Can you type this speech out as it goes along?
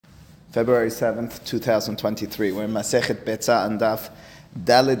February 7th, 2023. We're in Masechet Betzah and Daf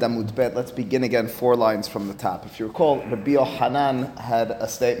Daled Amud Bet. Let's begin again 4 lines from the top. If you recall, Rabbi Yochanan had a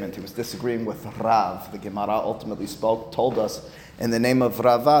statement. He was disagreeing with Rav. The Gemara ultimately told us in the name of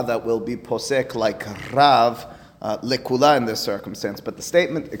Rava that will be posek like Rav lekula in this circumstance. But the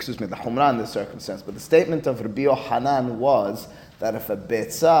statement, the Humra in this circumstance, but the statement of Rabbi Yochanan was that if a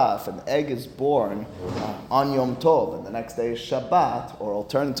betzah, if an egg is born on Yom Tov and the next day is Shabbat, or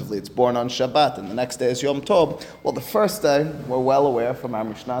alternatively it's born on Shabbat and the next day is Yom Tov, well, the first day, we're well aware from our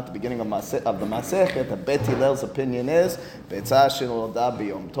Mishnah at the beginning of the Masechet, that Bet Hillel's opinion is betzah shenolada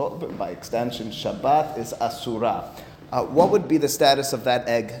b'Yom Tov, by extension Shabbat is asura. What would be the status of that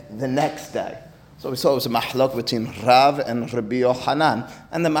egg the next day? So we saw it was a mahlok between Rav and Rabbi Yochanan.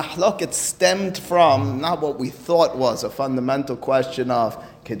 And the mahlok, it stemmed from not what we thought was a fundamental question of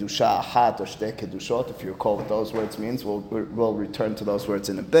kedusha ahat or shtei kedushot. If you recall what those words means, we'll return to those words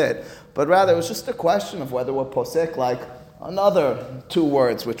in a bit. But rather, it was just a question of whether we're posek like another 2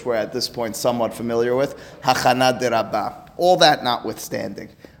 words, which we're at this point somewhat familiar with, hachana derabah. All that notwithstanding.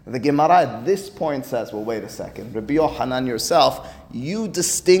 The Gemara at this point says, well, wait a second. Rabbi Yochanan yourself, you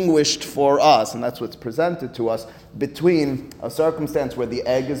distinguished for us, and that's what's presented to us, between a circumstance where the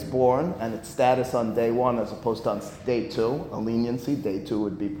egg is born and its status on day 1 as opposed to on day 2, a leniency, day 2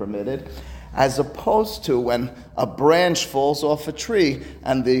 would be permitted, as opposed to when a branch falls off a tree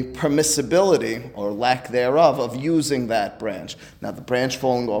and the permissibility, or lack thereof, of using that branch. Now, the branch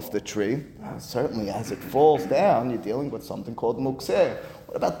falling off the tree, certainly as it falls down, you're dealing with something called mukseh.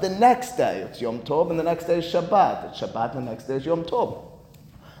 What about the next day? It's Yom Tov, and the next day is Shabbat. It's Shabbat, and the next day is Yom Tov.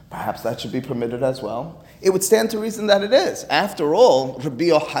 Perhaps that should be permitted as well. It would stand to reason that it is. After all, Rabbi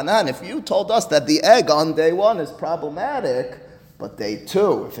Yochanan, if you told us that the egg on day 1 is problematic, but day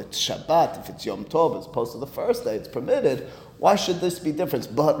 2, if it's Shabbat, if it's Yom Tov, as opposed to the first day, it's permitted, why should this be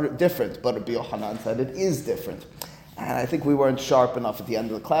different? But Rabbi Yochanan said it is different. And I think we weren't sharp enough at the end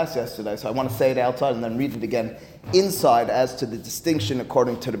of the class yesterday, so I want to say it outside and then read it again inside as to the distinction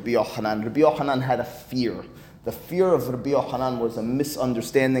according to Rabbi Yochanan. Rabbi Yochanan had a fear. The fear of Rabbi Yochanan was a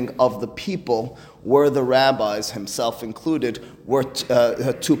misunderstanding of the people, were the rabbis, himself included, were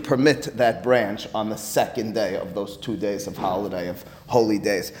to permit that branch on the second day of those 2 days of holiday, of holy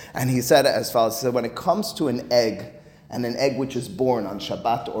days. And he said as follows, he said, when it comes to an egg, and an egg which is born on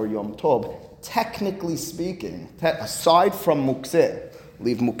Shabbat or Yom Tov, technically speaking, aside from mukseh,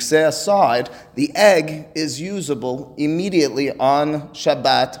 leave mukseh aside, the egg is usable immediately on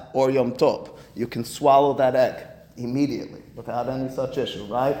Shabbat or Yom Tov. You can swallow that egg immediately without any such issue,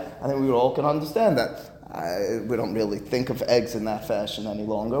 right? I think we all can understand that. We don't really think of eggs in that fashion any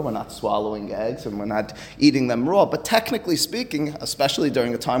longer. We're not swallowing eggs and we're not eating them raw. But technically speaking, especially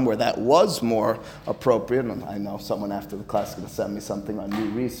during a time where that was more appropriate, and I know someone after the class is going to send me something on new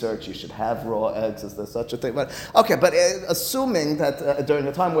research, you should have raw eggs, is there such a thing? But assuming that during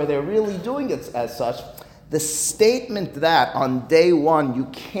a time where they're really doing it as such, the statement that on day 1 you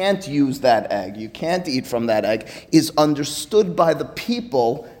can't use that egg, you can't eat from that egg, is understood by the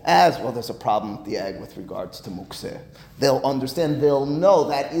people as, well, there's a problem with the egg with regards to mukseh. They'll understand, they'll know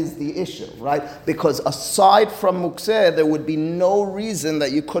that is the issue, right? Because aside from mukseh, there would be no reason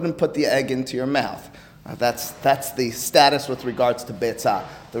that you couldn't put the egg into your mouth. That's the status with regards to betzah.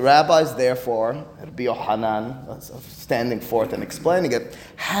 The rabbis, therefore, Rabbi Yochanan, standing forth and explaining it,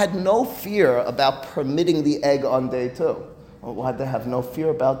 had no fear about permitting the egg on day 2. Well, why did they have no fear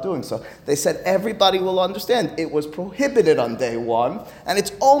about doing so? They said everybody will understand it was prohibited on day 1, and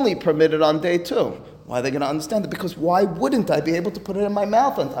it's only permitted on day 2. Why are they going to understand it? Because why wouldn't I be able to put it in my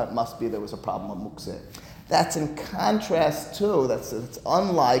mouth? And it must be there was a problem with mukseh. That's in contrast to, it's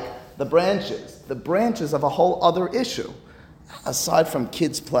unlike the branches. The branches have a whole other issue. Aside from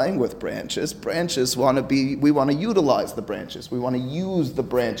kids playing with branches we want to utilize the branches. We want to use the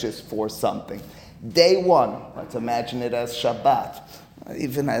branches for something. Day 1, let's imagine it as Shabbat,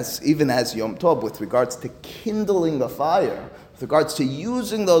 even as Yom Tov, with regards to kindling a fire, with regards to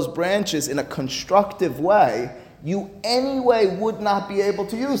using those branches in a constructive way, you anyway would not be able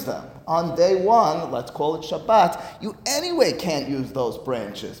to use them. On day 1, let's call it Shabbat, you anyway can't use those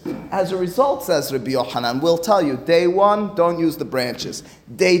branches. As a result, says Rabbi Yochanan, we'll tell you, day 1, don't use the branches.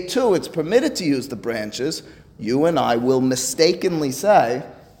 Day 2, it's permitted to use the branches. You and I will mistakenly say,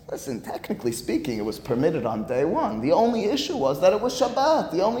 listen, technically speaking, it was permitted on day 1. The only issue was that it was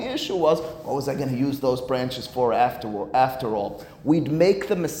Shabbat. The only issue was, what was I going to use those branches for after all? We'd make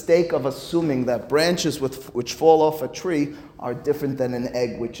the mistake of assuming that branches which fall off a tree are different than an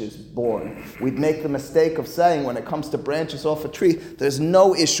egg which is born. We'd make the mistake of saying when it comes to branches off a tree, there's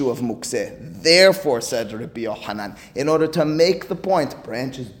no issue of mukseh. Therefore, said Rabbi Yochanan, in order to make the point,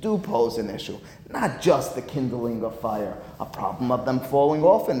 branches do pose an issue. Not just the kindling of fire, a problem of them falling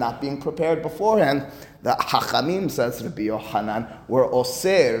off and not being prepared beforehand. The Hachamim, says Rabbi Yochanan, were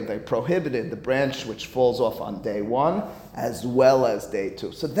osir, they prohibited the branch which falls off on day one as well as day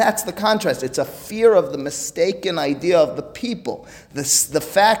two. So that's the contrast. It's a fear of the mistaken idea of the people. The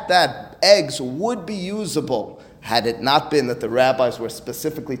fact that eggs would be usable had it not been that the rabbis were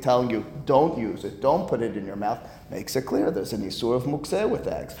specifically telling you, don't use it, don't put it in your mouth, makes it clear there's an isur of mukseh with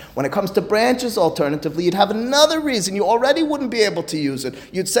eggs. When it comes to branches, alternatively, you'd have another reason you already wouldn't be able to use it.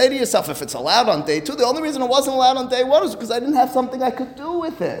 You'd say to yourself, if it's allowed on day two, the only reason it wasn't allowed on day one was because I didn't have something I could do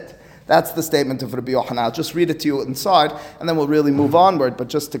with it. That's the statement of Rabbi Yochanan. I'll just read it to you inside, and then we'll really move onward. But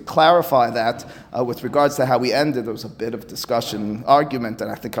just to clarify that, with regards to how we ended, there was a bit of discussion, argument,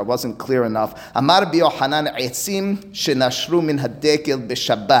 and I think I wasn't clear enough. Amar Rabbi Yochanan, etzim shenashru min hadekel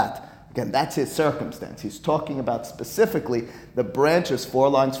b'Shabbat. Again, that's his circumstance. He's talking about specifically the branches, 4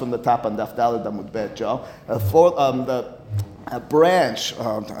 lines from the top on Daf Daled Amud Bet, Joe. A branch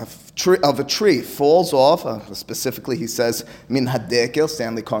of a tree falls off. Specifically, he says, min hadekel.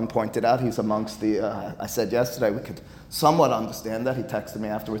 Stanley Cohen pointed out he's amongst the, I said yesterday, we could somewhat understand that. He texted me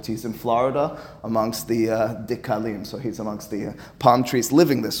afterwards. He's in Florida amongst the dikalim, so he's amongst the palm trees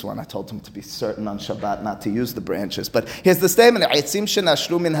living this one. I told him to be certain on Shabbat not to use the branches. But here's the statement. Etzim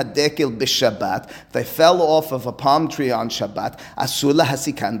shenashru min hadekel b'Shabbat. They fell off of a palm tree on Shabbat. Asur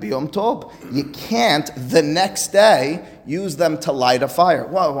lahasikan b'yom tov. You can't the next day use them to light a fire.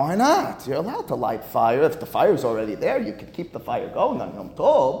 Well, why not? You're allowed to light fire. If the fire's already there, you could keep the fire going on Yom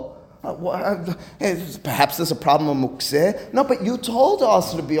Tov. Perhaps there's a problem of mukseh. No, but you told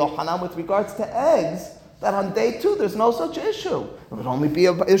us, Rabbi Yochanan, with regards to eggs, that on day 2 there's no such issue. It would only be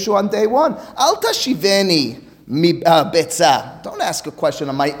an issue on day 1. Al tashiveni betzah. Don't ask a question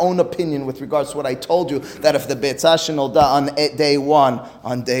on my own opinion with regards to what I told you, that if the betzah shenolda on day 1,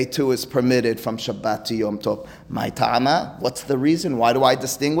 on day 2 is permitted from Shabbat to Yom Tov. My ta'ama, what's the reason? Why do I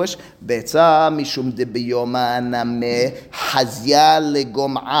distinguish? Betzah mishum de biyoma nameh hazya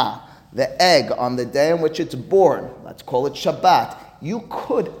legom'a. The egg on the day in which it's born, let's call it Shabbat, you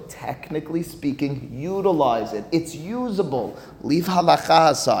could, technically speaking, utilize it. It's usable. Leave halacha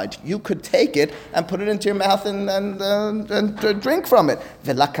aside. You could take it and put it into your mouth and drink from it.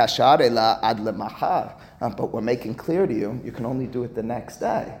 But we're making clear to you, you can only do it the next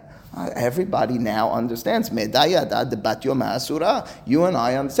day. Everybody now understands. You and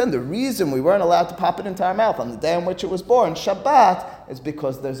I understand. The reason we weren't allowed to pop it into our mouth on the day in which it was born, Shabbat, is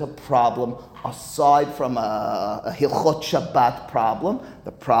because there's a problem aside from a Hilchot Shabbat problem.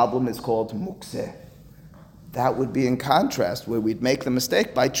 The problem is called mukseh. That would be in contrast, where we'd make the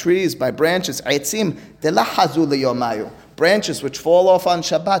mistake by trees, by branches. Branches which fall off on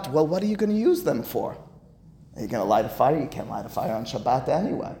Shabbat. Well, what are you going to use them for? Are you going to light a fire? You can't light a fire on Shabbat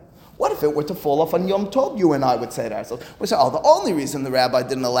anyway. What if it were to fall off on Yom Tov? You and I would say to ourselves, we say, the only reason the rabbi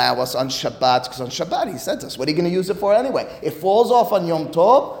didn't allow us on Shabbat, because on Shabbat he said to us, what are you going to use it for anyway? It falls off on Yom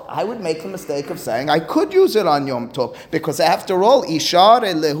Tov, I would make the mistake of saying I could use it on Yom Tov, because after all, Ishar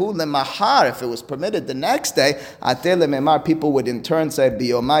elehu lemahar, if it was permitted the next day, ateh lememar, people would in turn say,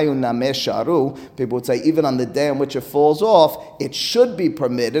 biyomayu nameh sharu, people would say, even on the day on which it falls off, it should be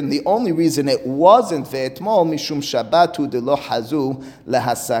permitted, and the only reason it wasn't ve'etmol, mishum Shabbatu de lo hazu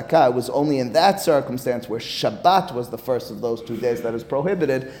lehasaka. It was only in that circumstance where Shabbat was the first of those 2 days that is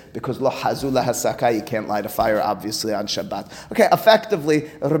prohibited, because lo hazu lahasaka, you can't light a fire obviously on Shabbat. Okay, effectively,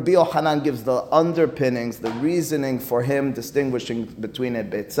 Rabbi Yochanan gives the underpinnings, the reasoning for him distinguishing between a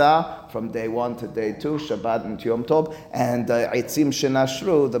betzah from day 1 to day 2, Shabbat and Yom Tov, and etzim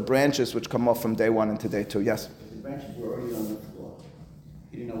shenashru, the branches which come off from day 1 into day 2. Yes? The branches were already on the floor.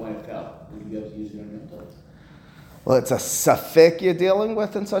 You didn't know when it fell. Would you be able to use it on Yom Tov? Well, it's a safek you're dealing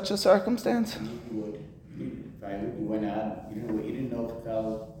with in such a circumstance. You would. You went out. You didn't know if it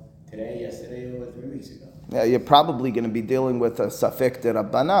fell today, yesterday, or 3 weeks ago. Yeah, you're probably going to be dealing with a safek de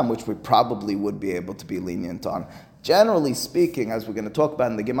rabbanam, which we probably would be able to be lenient on. Generally speaking, as we're going to talk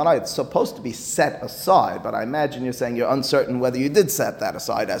about in the Gemara, it's supposed to be set aside, but I imagine you're saying you're uncertain whether you did set that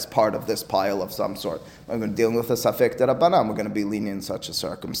aside as part of this pile of some sort. We're going to deal with a safek de rabbanam. We're going to be lenient in such a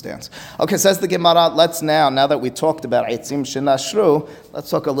circumstance. Okay, says the Gemara, let's now that we talked about etzim shenashru, let's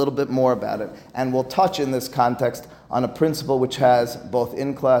talk a little bit more about it. And we'll touch in this context on a principle which has both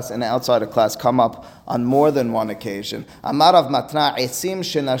in class and outside of class come up on more than one occasion. Amar Rav Matna, etzim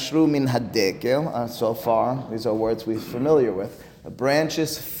shenashru min hadekel. So far, these are words we're familiar with. The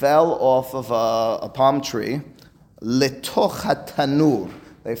branches fell off of a palm tree. letoch hatanur.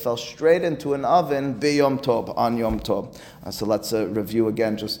 They fell straight into an oven b'yom tov, on Yom Tov. So let's review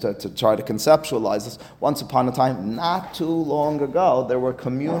again just to try to conceptualize this. Once upon a time, not too long ago, there were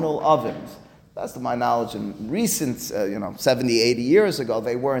communal ovens. Best of my knowledge, in recent, 70, 80 years ago,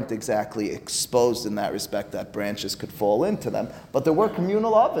 they weren't exactly exposed in that respect that branches could fall into them. But there were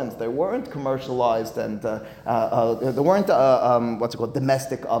communal ovens. They weren't commercialized, and there weren't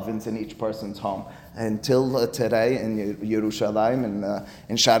domestic ovens in each person's home. Until today in Yerushalayim,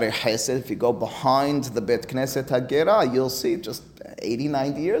 in Shari Chesed, if you go behind the Beit Knesset Hagera, you'll see just 80,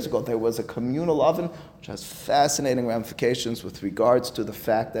 90 years ago, there was a communal oven which has fascinating ramifications with regards to the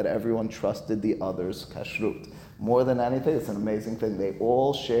fact that everyone trusted the other's kashrut. More than anything, it's an amazing thing. They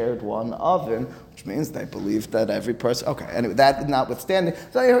all shared one oven, which means they believed that every person... Okay, anyway, that notwithstanding,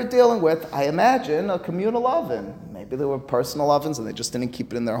 so you're dealing with, I imagine, a communal oven. Maybe there were personal ovens and they just didn't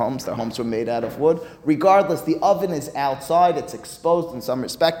keep it in their homes. Their homes were made out of wood. Regardless, the oven is outside. It's exposed in some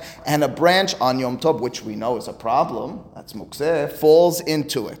respect. And a branch on Yom Tov, which we know is a problem, that's mukseh, falls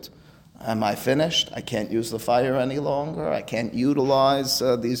into it. Am I finished? I can't use the fire any longer. I can't utilize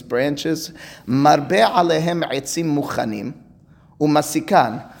these branches. Marbe alehem etzim muchanim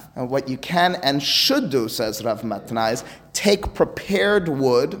umasikan. And what you can and should do, says Rav Matnai, is take prepared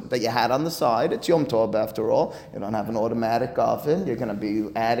wood that you had on the side. It's Yom Tov after all. You don't have an automatic oven. You're going to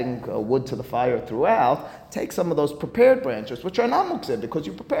be adding wood to the fire throughout. Take some of those prepared branches, which are not mukseh, because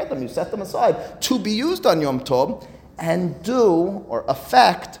you prepared them, you set them aside to be used on Yom Tov, and do or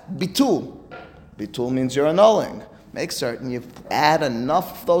affect bitul. Bitul means you're annulling. Make certain you add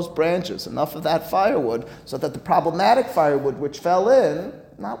enough of those branches, enough of that firewood, so that the problematic firewood which fell in,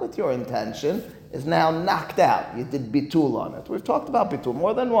 not with your intention, is now knocked out. You did bitul on it. We've talked about bitul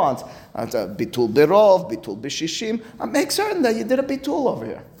more than once. Bitul birov, bitul bishishim. Make certain that you did a bitul over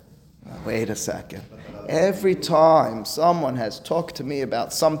here. Wait a second. Every time someone has talked to me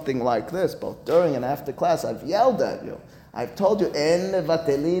about something like this, both during and after class, I've yelled at you. I've told you, En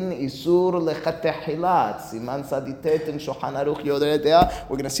vatelin isur lechatehilat, siman saditet in Shulchan Aruch Yodei De'ah.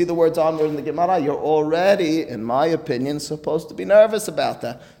 We're going to see the words onward in the Gemara. You're already, in my opinion, supposed to be nervous about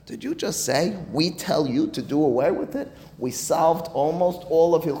that. Did you just say, we tell you to do away with it? We solved almost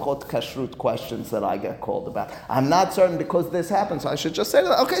all of Hilchot Kashrut questions that I get called about. I'm not certain because this happened, so I should just say,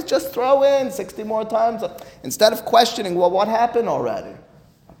 okay, just throw in 60 more times. Instead of questioning, well, what happened already?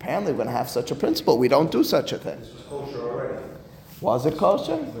 Apparently, we're going to have such a principle. We don't do such a thing. This was kosher already. Was it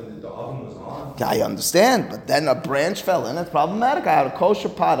kosher? When the oven was on. I understand, but then a branch fell in. It's problematic. I had a kosher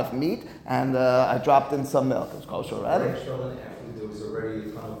pot of meat, and I dropped in some milk. It was kosher already. Branch fell in after there was already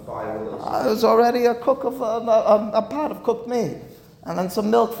a ton of fire. It was already a pot of cooked meat, and then some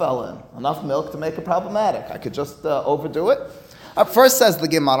milk fell in. Enough milk to make it problematic. I could just overdo it. First says the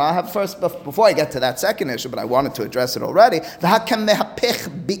Gemara, before I get to that second issue, but I wanted to address it already.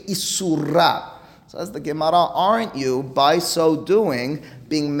 Says the Gemara, aren't you, by so doing,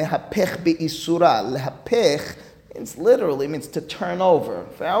 being mehapich bi'isura? Lehapich means to turn over.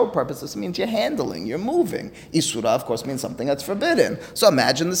 For our purposes, it means you're handling, you're moving. Isura, of course, means something that's forbidden. So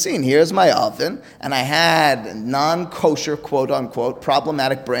imagine the scene. Here's my oven, and I had non-kosher, quote-unquote,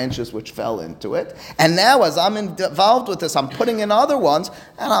 problematic branches which fell into it. And now, as I'm involved with this, I'm putting in other ones,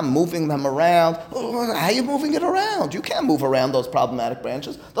 and I'm moving them around. How are you moving it around? You can't move around those problematic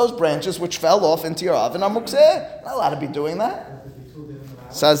branches. Those branches which fell off into your oven are mukseh. Not allowed to be doing that.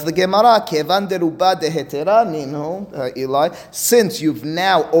 Says the Gemara, Kevan deruba dehetera ninu, Eli, since you've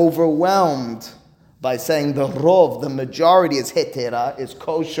now overwhelmed by saying the rov, the majority is hetera, is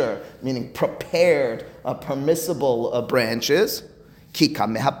kosher, meaning prepared, permissible branches, Kika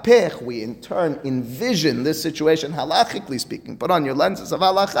mehapech, we in turn envision this situation, halachically speaking, put on your lenses of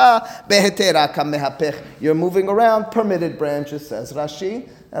halacha, behetera ka mehapech, you're moving around permitted branches, says Rashi.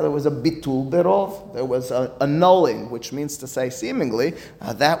 Now, there was a bitul berov, there was a annulling, which means to say, seemingly,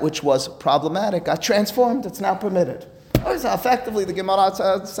 that which was problematic got transformed, it's now permitted. So effectively, the Gemara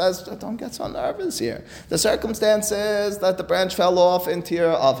says, don't get so nervous here. The circumstance is that the branch fell off into your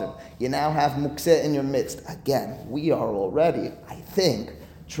oven. You now have mukseh in your midst. Again, we are already, I think,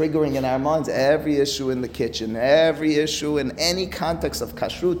 triggering in our minds every issue in the kitchen, every issue in any context of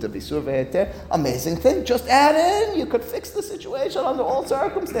kashrut, of isur ve'heter. Amazing thing. Just add in. You could fix the situation under all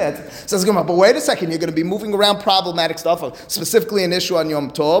circumstances. Says Gemara, but wait a second. You're going to be moving around problematic stuff, specifically an issue on Yom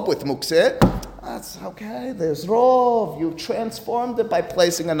Tov with mukseh. That's okay. There's rov. You've transformed it by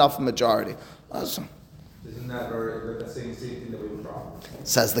placing enough majority. Isn't that the same thing that we have a problem?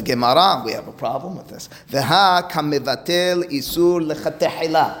 Says the Gemara, we have a problem with this. V'ha kamivatel isur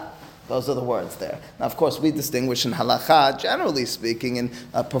lechatehila. Those are the words there. Now, of course, we distinguish in halacha, generally speaking, in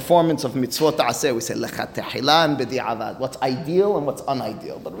performance of mitzvot ta'aseh, we say lechat tehila and b'di'avad. What's ideal and what's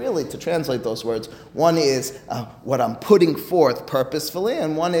unideal. But really, to translate those words, one is what I'm putting forth purposefully,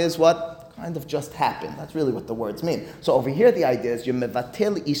 and one is what kind of just happened. That's really what the words mean. So over here, the idea is you're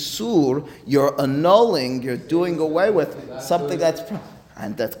mevatel isur, you're annulling, you're doing away with something that's...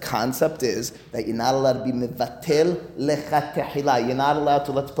 And that concept is that you're not allowed to be mevatel lechat tehila. You're not allowed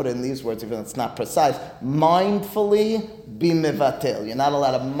to, let's put it in these words, even though it's not precise, mindfully be mevatel. You're not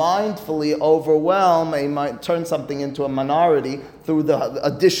allowed to mindfully overwhelm, turn something into a minority through the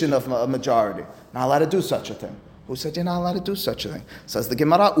addition of a majority. Not allowed to do such a thing. Who said you're not allowed to do such a thing? Says the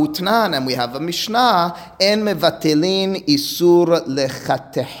Gemara, Utnan, and we have a Mishnah, En mevatelin isur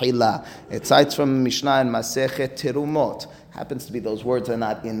lechat tehila. It cites from Mishnah in Masechet Terumot. Happens to be those words are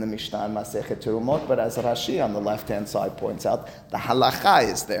not in the Mishnah in Masechet Terumot, but as Rashi on the left-hand side points out, the halacha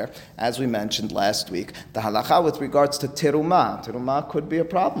is there. As we mentioned last week, the halacha with regards to terumah. Terumah could be a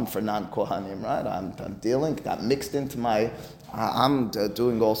problem for non-Kohanim, right? I'm dealing, got mixed into my... I'm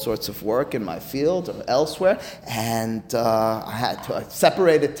doing all sorts of work in my field or elsewhere, and I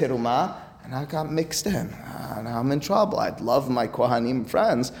separated terumah, and I got mixed in. Now I'm in trouble. I'd love my Kohanim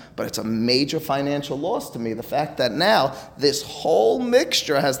friends, but it's a major financial loss to me. The fact that now this whole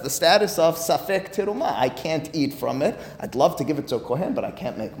mixture has the status of safek terumah. I can't eat from it. I'd love to give it to a Kohen, but I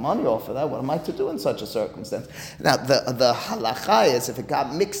can't make money off of that. What am I to do in such a circumstance? Now, the halacha is if it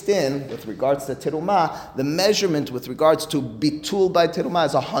got mixed in with regards to terumah, the measurement with regards to bitul by terumah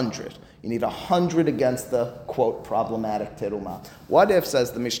is 100. You need 100 against the, quote, problematic terumah. What if,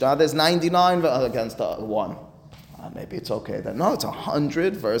 says the Mishnah, there's 99 against 1? Maybe it's okay then. No, it's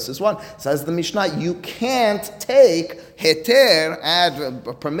 100 versus 1. Says the Mishnah, you can't take heter, add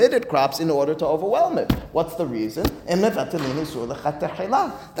permitted crops, in order to overwhelm it. What's the reason? That's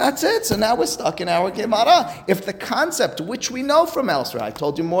it. So now we're stuck in our Gemara. If the concept, which we know from elsewhere, I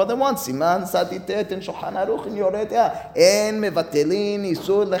told you more than once, Siman Saditet in Shulchan Aruch in Yoredia, En mevatilin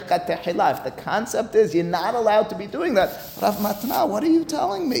isur lechat tehila. If the concept is you're not allowed to be doing that, Rav Matna, what are you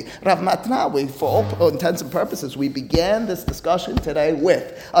telling me? Rav Matna, for all intents and purposes, we began this discussion today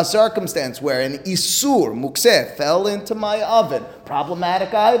with a circumstance where an isur, mukseh, fell into my oven.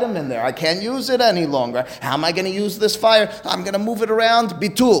 Problematic item in there. I can't use it any longer. How am I going to use this fire? I'm going to move it around.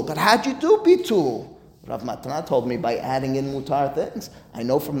 Bitul. But how'd you do bitul? Rav Matana told me by adding in mutar things. I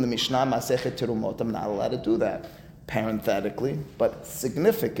know from the Mishnah, Masechet Terumot, I'm not allowed to do that. Parenthetically, but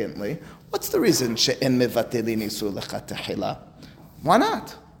significantly, what's the reason she'en mevatilin isur lechat tehila? Why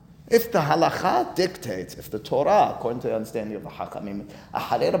not? If the halacha dictates, if the Torah, according to the understanding of the Hakamim,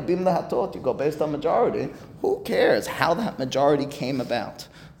 aharei rabim lehatot, you go based on majority, who cares how that majority came about?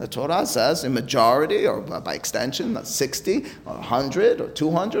 The Torah says a majority, or by extension, 60, or 100, or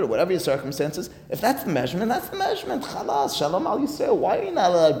 200, or whatever your circumstances. If that's the measurement, that's the measurement. Chalas, shalom al Yisrael. Why are you not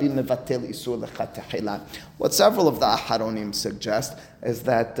allowed to be mevatel isur lechat tehila? What several of the Aharonim suggest is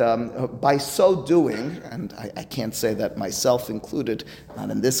that by so doing, and I can't say that myself included, not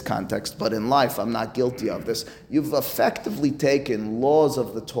in this context, but in life, I'm not guilty of this, you've effectively taken laws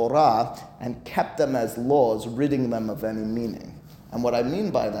of the Torah and kept them as laws, ridding them of any meaning. And what I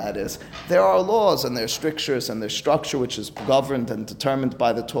mean by that is, there are laws and there's strictures and there's structure which is governed and determined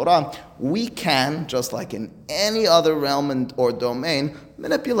by the Torah. We can, just like in any other realm or domain,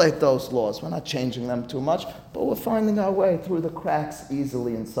 manipulate those laws. We're not changing them too much, but we're finding our way through the cracks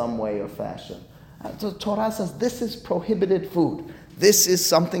easily in some way or fashion. The Torah says this is prohibited food. This is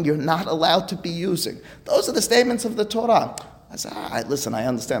something you're not allowed to be using. Those are the statements of the Torah. I say, listen, I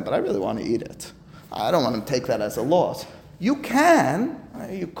understand, but I really want to eat it. I don't want to take that as a loss. You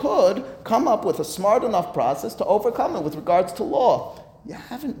could come up with a smart enough process to overcome it with regards to law. You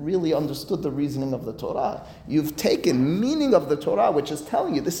haven't really understood the reasoning of the Torah. You've taken meaning of the Torah, which is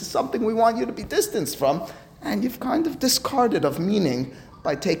telling you this is something we want you to be distanced from, and you've kind of discarded of meaning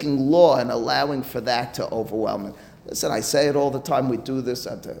by taking law and allowing for that to overwhelm it. Listen, I say it all the time. We do this.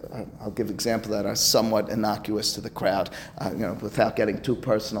 I'll give examples that are somewhat innocuous to the crowd, without getting too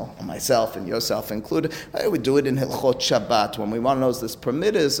personal on myself and yourself included. We do it in Hilchot Shabbat when we want to know is this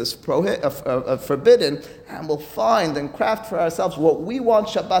permitted, is this forbidden, and we'll find and craft for ourselves what we want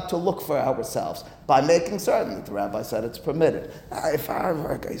Shabbat to look for ourselves by making certain that the rabbi said it's permitted. Are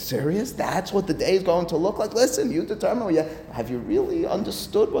you serious? That's what the day is going to look like? Listen, you determine. Have you really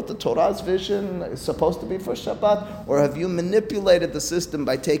understood what the Torah's vision is supposed to be for Shabbat? Or have you manipulated the system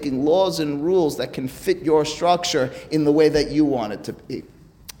by taking laws and rules that can fit your structure in the way that you want it to be?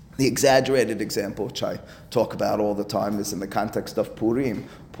 The exaggerated example, which I talk about all the time, is in the context of Purim.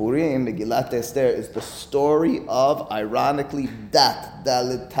 Purim, Megillat Esther, is the story of, ironically, dat,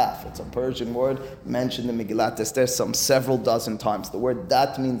 dalit taf. It's a Persian word mentioned in Megillat Esther several dozen times. The word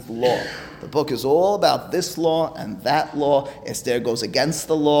dat means law. The book is all about this law and that law. Esther goes against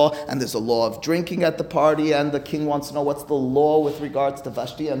the law, and there's a law of drinking at the party, and the king wants to know what's the law with regards to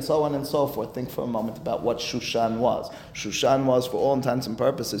Vashti, and so on and so forth. Think for a moment about what Shushan was. Shushan was, for all intents and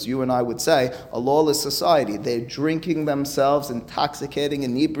purposes, you and I would say, a lawless society. They're drinking themselves, intoxicating,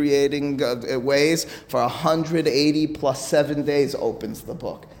 inebriating ways for 180 plus 7 days, opens the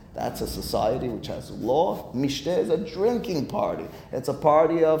book. That's a society which has law. Mishteh is a drinking party. It's a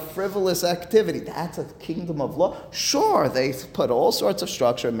party of frivolous activity. That's a kingdom of law. Sure, they put all sorts of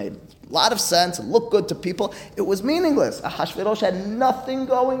structure, made a lot of sense, it looked good to people. It was meaningless. Ahashverosh had nothing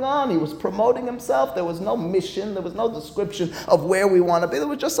going on. He was promoting himself. There was no mission. There was no description of where we want to be. There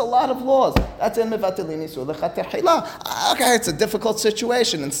was just a lot of laws. That's in Mevatilin Isur Lechatechila. Okay, it's a difficult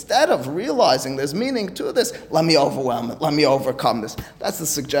situation. Instead of realizing there's meaning to this, let me overwhelm it. Let me overcome this. That's the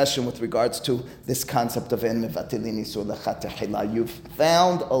suggestion with regards to this concept of in Mevatilin Isur Lechatechila. You've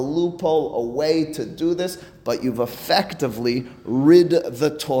found a loophole, a way to do this, but you've effectively rid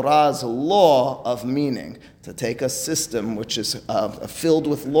the Torah's law of meaning. To take a system which is filled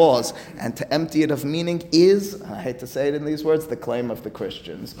with laws and to empty it of meaning is, and I hate to say it in these words, the claim of the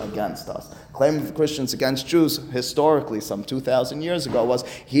Christians against us. Claim of the Christians against Jews, historically, some 2,000 years ago, was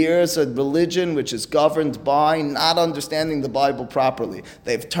here's a religion which is governed by not understanding the Bible properly.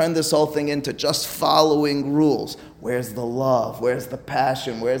 They've turned this whole thing into just following rules. Where's the love? Where's the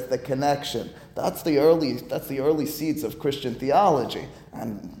passion? Where's the connection? That's the early seeds of Christian theology.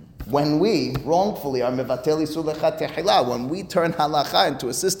 And when we wrongfully are mevatel isur lechatechila, when we turn halacha into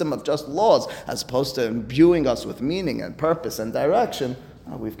a system of just laws as opposed to imbuing us with meaning and purpose and direction,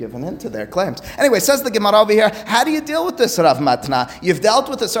 we've given in to their claims. Anyway, says the Gemara over here, how do you deal with this, Rav Matna? You've dealt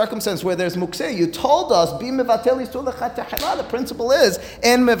with a circumstance where there's mukseh. You told us, be mevatel isur lechatechila. The principle is,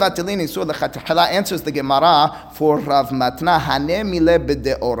 in mevatelin isur lechatechila, answers the Gemara for Rav Matna, haneh mile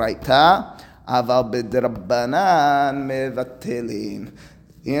b'deoraita, aval b'derabbanan mevatelin.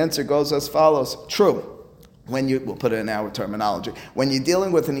 The answer goes as follows. True. We'll put it in our terminology. When you're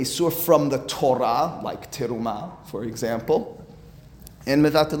dealing with an isur from the Torah, like teruma, for example, in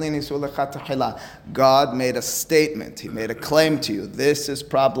mevatilin isur lechatechila, God made a statement. He made a claim to you. This is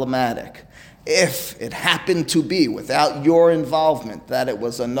problematic. If it happened to be, without your involvement, that it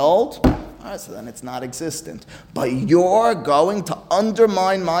was annulled, all right, so then it's not existent. But you're going to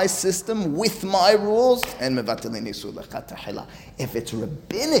undermine my system with my rules, and mevatilin isur lechatechila. If it's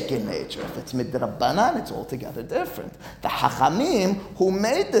rabbinic in nature, if it's midrabbanan, it's altogether different. The Hachamim who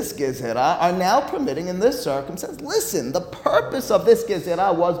made this gezerah are now permitting in this circumstance, listen, the purpose of this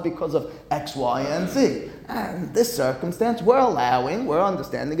gezerah was because of X, Y, and Z. And this circumstance, we're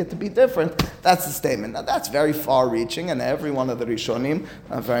understanding it to be different. That's the statement. Now that's very far-reaching, and every one of the Rishonim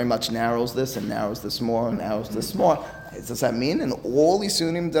very much narrows this and narrows this more and narrows this more. Does that mean in all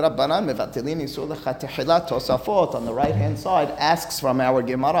isurim derabbanan mevatilin isur lechatechila? Tosafot on the right hand side asks from our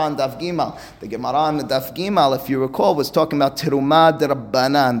Gemara on Daf Gimal. The Gemara on Daf Gimal, if you recall, was talking about teruma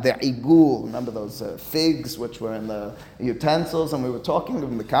derabbanan, the igul. Remember those figs which were in the utensils, and we were talking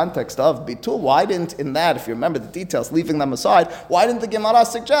in the context of bitul. Why didn't, in that, if you remember the details, leaving them aside, why didn't the Gemara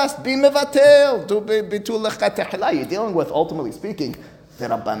suggest be mevatel, do bitul lechatechila? You're dealing with, ultimately speaking,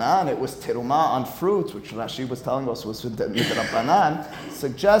 Rabbanan, it was teruma on fruits, which Rashi was telling us was Rabbanan,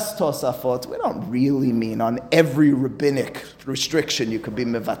 suggests Tosafot, we don't really mean on every rabbinic restriction you could be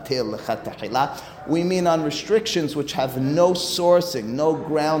mevatel lechatechila. We mean on restrictions which have no sourcing, no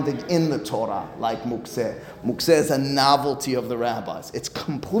grounding in the Torah, like mukseh. Mukseh is a novelty of the rabbis. It's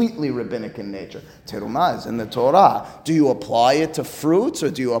completely rabbinic in nature. Teruma is in the Torah. Do you apply it to fruits,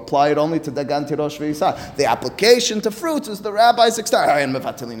 or do you apply it only to dagan tirosh v'yisah? The application to fruits is the rabbis extend.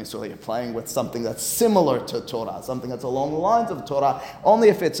 You're playing with something that's similar to Torah, something that's along the lines of Torah, only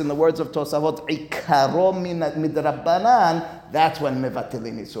if it's, in the words of Tosafot, ikaro midrabbanan, that's when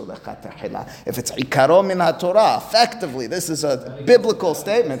mevatilin isur lechatechila. If it's ikaro min haTorah, effectively, this is a biblical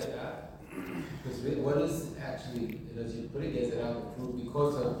statement. Because what is actually, you put it as an fruit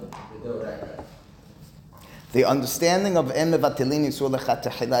because of the Doraita. The understanding of en mevatilin isur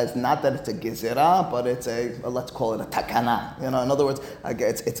lechatechila is not that it's a gezerah, but it's let's call it a takana. In other words,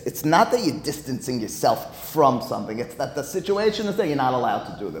 it's not that you're distancing yourself from something. It's that the situation is that you're not allowed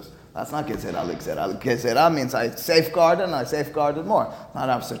to do this. That's not gezerah l'gzerah. Gezerah means I safeguarded and I safeguarded more. Not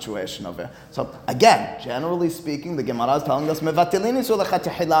our situation over here. So again, generally speaking, the Gemara is telling us mevatilin isur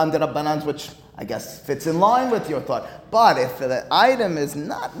lechatechila and the Rabbanans, which I guess fits in line with your thought. But if the item is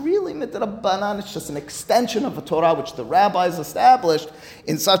not really midrabbanan, it's just an extension of a Torah which the rabbis established,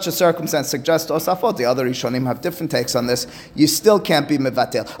 in such a circumstance, suggests Tosafot, the other Rishonim have different takes on this, you still can't be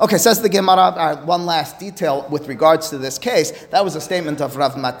mevatel. Okay, says the Gemara, one last detail with regards to this case. That was a statement of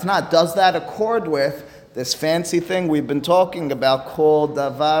Rav Matna. Does that accord with this fancy thing we've been talking about called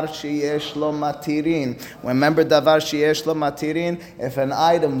davar sheyesh lo matirin? Remember davar sheyesh lo matirin? If an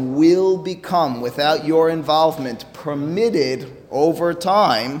item will become, without your involvement, permitted over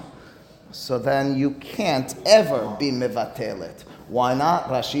time, so then you can't ever be mevatelet. Why not?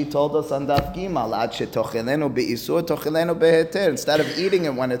 Rashi told us on Daf Gimal, Ad shetochelenu be'isur, tochelenu beheter. Instead of eating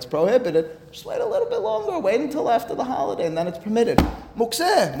it when it's prohibited, just wait a little bit longer. Wait until after the holiday, and then it's permitted.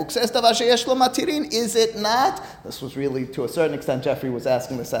 Mukseh is davar sheyesh lo matirin. Is it not? This was really, to a certain extent, Jeffrey was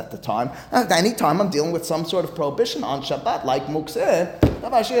asking this at the time. Anytime I'm dealing with some sort of prohibition on Shabbat, like mukseh,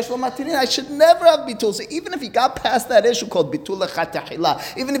 davar sheyesh lo matirin, I should never have bitul. So even if he got past that issue called bitul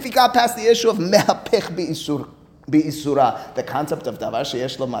lechatahila, even if he got past the issue of mehapech be'isur, the concept of davar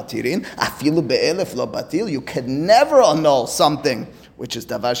sheyesh lo matirin, afilu be'elef lo batil, you can never annul something which is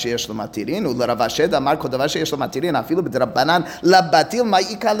davar sheyesh lo matirin. U'leravashed amar ko davar sheyesh lo matirin afilu b'drabbanan la batil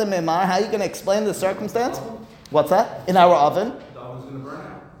ma'ika lememar. How are you going to explain the circumstance? What's that? In our oven? The oven's going to burn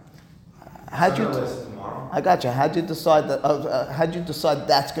out. How'd you? Tomorrow. I got you. How'd you decide that? How'd you decide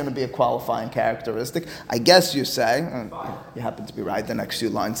that's going to be a qualifying characteristic? I guess you say, you happen to be right. The next few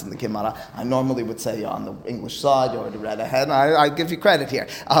lines in the Gemara, I normally would say you're on the English side. You already read ahead. I give you credit here.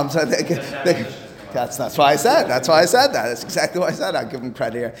 That's why I said. That's why I said that. That's exactly why I said. I give him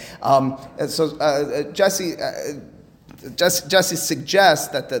credit here. Jesse suggests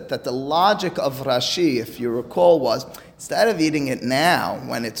that the logic of Rashi, if you recall, was instead of eating it now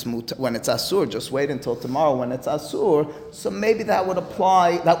when it's asur, just wait until tomorrow when it's asur. So maybe that would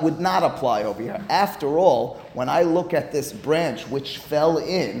apply. That would not apply over here. After all, when I look at this branch which fell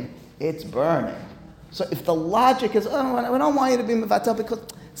in, it's burning. So if the logic is, we don't want you to be mevatel because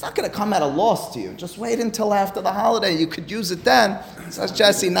it's not going to come at a loss to you. Just wait until after the holiday. You could use it then. Says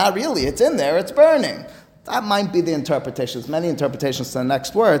Jesse, not really. It's in there. It's burning. That might be the interpretations. Many interpretations to the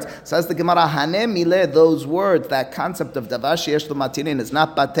next words. Says the Gemara, Hanem mileh, those words, that concept of davar sheyesh lo matirin is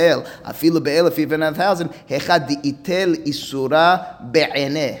not batel. Afilu be'elef, even 1,000. Hechad di'itel isura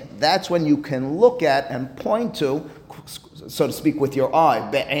be'eneh. That's when you can look at and point to, so to speak, with your eye.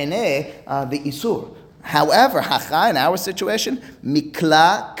 Be'eneh, the isur. However, hacha, in our situation,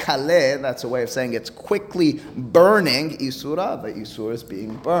 mikla kaleh, that's a way of saying it's quickly burning, isura, the isur is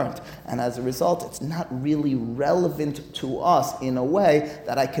being burnt. And as a result, it's not really relevant to us in a way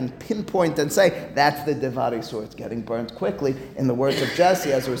that I can pinpoint and say, that's the devar isur, it's getting burnt quickly. In the words of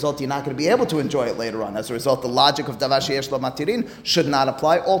Jesse, as a result, you're not going to be able to enjoy it later on. As a result, the logic of davar sheyesh lo matirin should not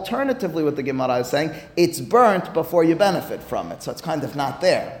apply. Alternatively, what the Gemara is saying, it's burnt before you benefit from it. So it's kind of not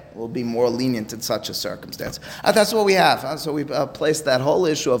there. Will be more lenient in such a circumstance. That's what we have. So we've placed that whole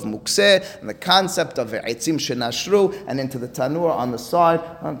issue of mukseh and the concept of etzim shenashru and into the tanur on the side.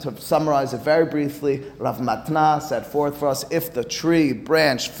 To summarize it very briefly, Rav Matna set forth for us, if the tree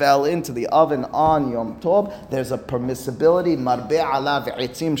branch fell into the oven on Yom Tov, there's a permissibility, marbe alav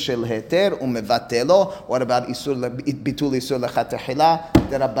etzim shel heter umevatelo. What about bitul isur lechatechila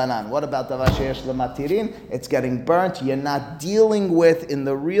derabanan? What about davar sheyesh lematirin? It's getting burnt. You're not dealing with, in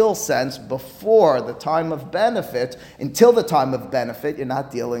the real sense, before the time of benefit, until the time of benefit, you're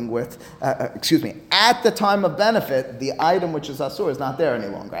not dealing with, at the time of benefit, the item which is asur is not there any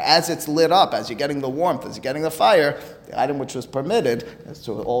longer. As it's lit up, as you're getting the warmth, as you're getting the fire, the item which was permitted,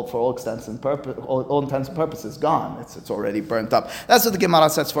 for all intents and purposes, gone. It's already burnt up. That's what the Gemara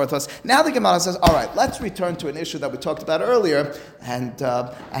sets forth to us. Now the Gemara says, all right, let's return to an issue that we talked about earlier, and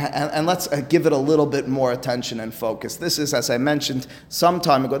let's give it a little bit more attention and focus. This is, as I mentioned some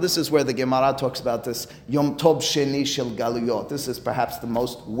time ago, this is where the Gemara talks about this Yom Tov Sheni Shel Galuyot. This is perhaps the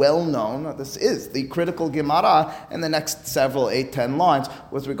most well-known, this is the critical Gemara in the next several 8-10 lines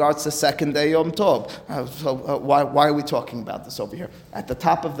with regards to second day Yom Tov. Why are we talking about this over here? At the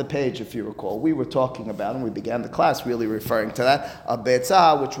top of the page, if you recall, we were talking about, and we began the class really referring to that, a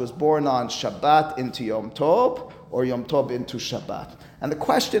Betzah which was born on Shabbat into Yom Tov, or Yom Tov into Shabbat. And the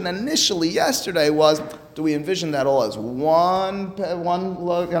question initially yesterday was, do we envision that all as one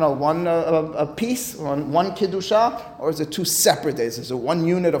piece, one Kiddusha, or is it two separate days? Is it one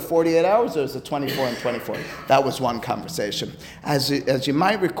unit of 48 hours, or is it 24 and 24? That was one conversation. As you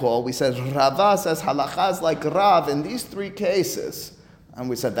might recall, we said Rava says halacha is like Rav in these three cases. And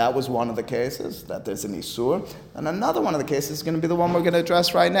we said that was one of the cases, that there's an Isur. And another one of the cases is going to be the one we're going to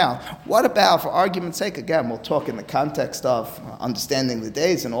address right now. What about, for argument's sake, again, we'll talk in the context of understanding the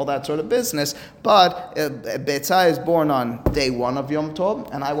days and all that sort of business, but Beitzah is born on day 1 of Yom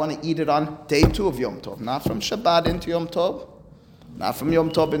Tov, and I want to eat it on day 2 of Yom Tov, not from Shabbat into Yom Tov, not from Yom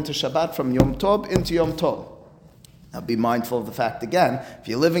Tov into Shabbat, from Yom Tov into Yom Tov. Now be mindful of the fact again, if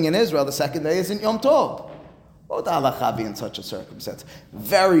you're living in Israel, the second day isn't Yom Tov. What would the halacha be in such a circumstance?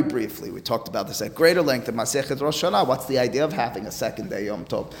 Very briefly, we talked about this at greater length in Masechet Rosh Hashanah. What's the idea of having a second day Yom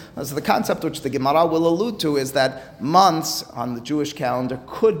Tov? So the concept which the Gemara will allude to is that months on the Jewish calendar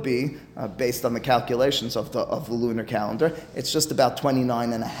could be, based on the calculations of the lunar calendar, it's just about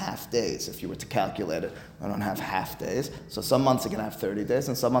 29 and a half days if you were to calculate it. I don't have half days. So some months are going to have 30 days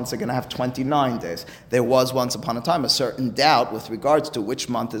and some months are going to have 29 days. There was once upon a time a certain doubt with regards to which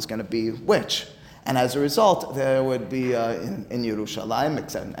month is going to be which. And as a result, there would be, in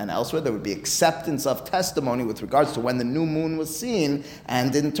Yerushalayim and elsewhere, there would be acceptance of testimony with regards to when the new moon was seen,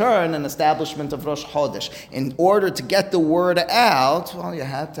 and in turn, an establishment of Rosh Chodesh. In order to get the word out, well, you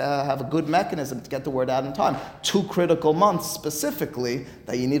had to have a good mechanism to get the word out in time. 2 critical months specifically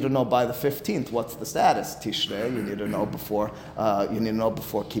that you need to know by the 15th. What's the status? Tishrei, you need to know before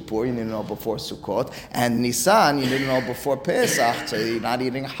Kippur, you need to know before Sukkot, and Nisan, you need to know before Pesach, so you're not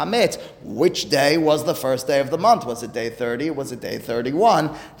eating Hametz. Which day was the first day of the month? Was it day 30? Was it day 31?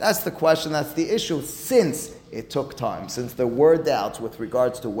 That's the question, that's the issue, since it took time. Since there were doubts with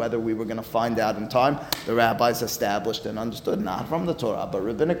regards to whether we were going to find out in time, the rabbis established and understood, not from the Torah, but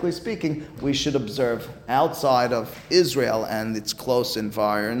rabbinically speaking, we should observe outside of Israel and its close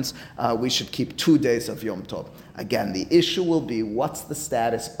environs, we should keep 2 days of Yom Tov. Again, the issue will be, what's the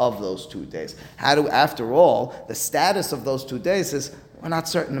status of those 2 days? After all, the status of those 2 days is, we're not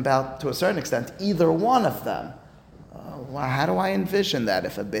certain about, to a certain extent, either one of them. Well, how do I envision that?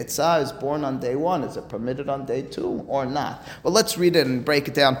 If a Beitzah is born on day 1, is it permitted on day 2 or not? Well, let's read it and break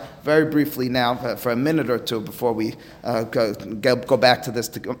it down very briefly now for a minute or two before we go back to this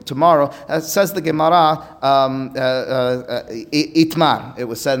tomorrow. Says the Gemara, Itmar. It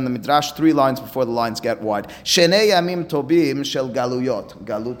was said in the Midrash 3 lines before the lines get wide. Shenei yamim tobim shel galuyot.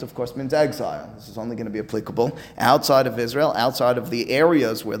 Galut, of course, means exile. This is only going to be applicable outside of Israel, outside of the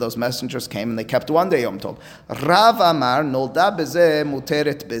areas where those messengers came and they kept 1 day Yom Tov. Rav Amar נולדה בזה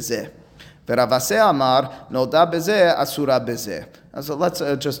מותרת בזה. ורב אסי אמר נולדה בזה אסורה בזה. So let's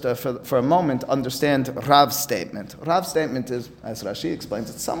just for a moment understand Rav's statement. Rav's statement is, as Rashi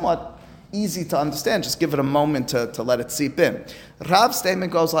explains, it's somewhat easy to understand. Just give it a moment to let it seep in. Rav's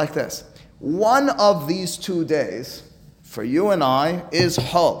statement goes like this. One of these 2 days, for you and I, is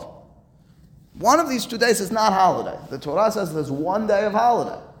Hol. One of these 2 days is not holiday. The Torah says there's 1 day of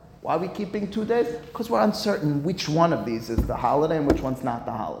holiday. Why are we keeping 2 days? Because we're uncertain which one of these is the holiday and which one's not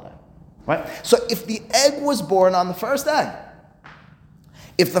the holiday. Right? So if the egg was born on the first day,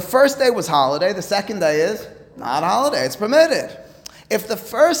 if the first day was holiday, the second day is not holiday, it's permitted. If the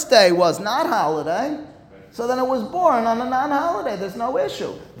first day was not holiday, so then it was born on a non-holiday, there's no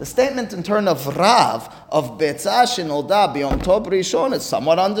issue. The statement in turn of Rav, of Beitzah shenolda b'yom tov rishon, is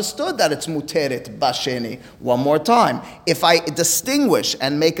somewhat understood that it's muteret basheni. One more time. If I distinguish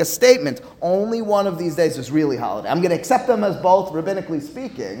and make a statement, only one of these days is really holiday, I'm going to accept them as both, rabbinically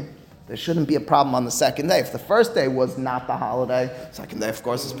speaking, there shouldn't be a problem on the second day. If the first day was not the holiday, second day, of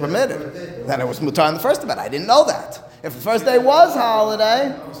course, is permitted. Then it was mutar on the first day, but I didn't know that. If the first day was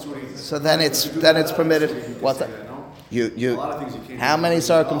holiday, so then it's permitted. What's that? How many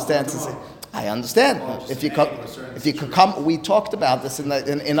circumstances? I understand. If you could come, we talked about this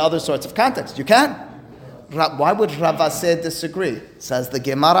in other sorts of contexts. You can. Why would Rav Aseh disagree? Says the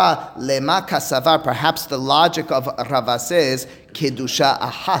Gemara, Lema kasavar. Perhaps the logic of Rav Aseh is kedusha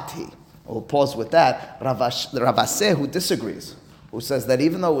ahati. We'll pause with that. Rav Aseh, who disagrees, who says that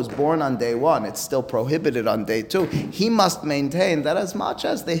even though it was born on day 1, it's still prohibited on day 2, he must maintain that as much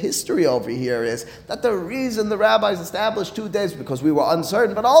as the history over here is that the reason the rabbis established 2 days because we were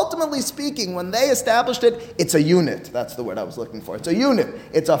uncertain, but ultimately speaking, when they established it, it's a unit. That's the word I was looking for. It's a unit.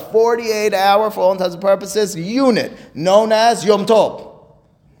 It's a 48-hour, for all intents and purposes, unit known as Yom Tov.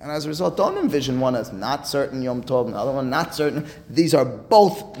 And as a result, don't envision one as not certain Yom Tov, another one not certain. These are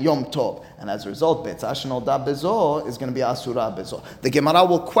both Yom Tov. and as a result, Betzah Shenolda Bezo is going to be Asura Bezo. The Gemara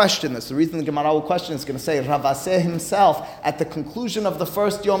will question this. The reason the Gemara will question is going to say Rav Aseh himself, at the conclusion of the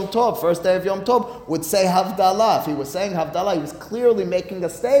first Yom Tov, first day of Yom Tov, would say Havdalah. If he was saying Havdalah, he was clearly making a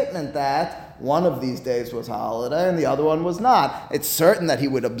statement that one of these days was a holiday and the other one was not. It's certain that he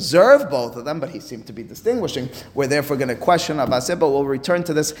would observe both of them, but he seemed to be distinguishing. We're therefore going to question Rav Aseh, but we'll return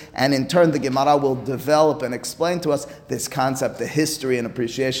to this, and in turn the Gemara will develop and explain to us this concept, the history and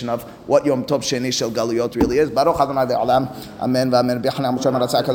appreciation of what Yom Tov Sheni Shel Galuyot really is. Baruch Adonai Le'olam. Amen v'amen.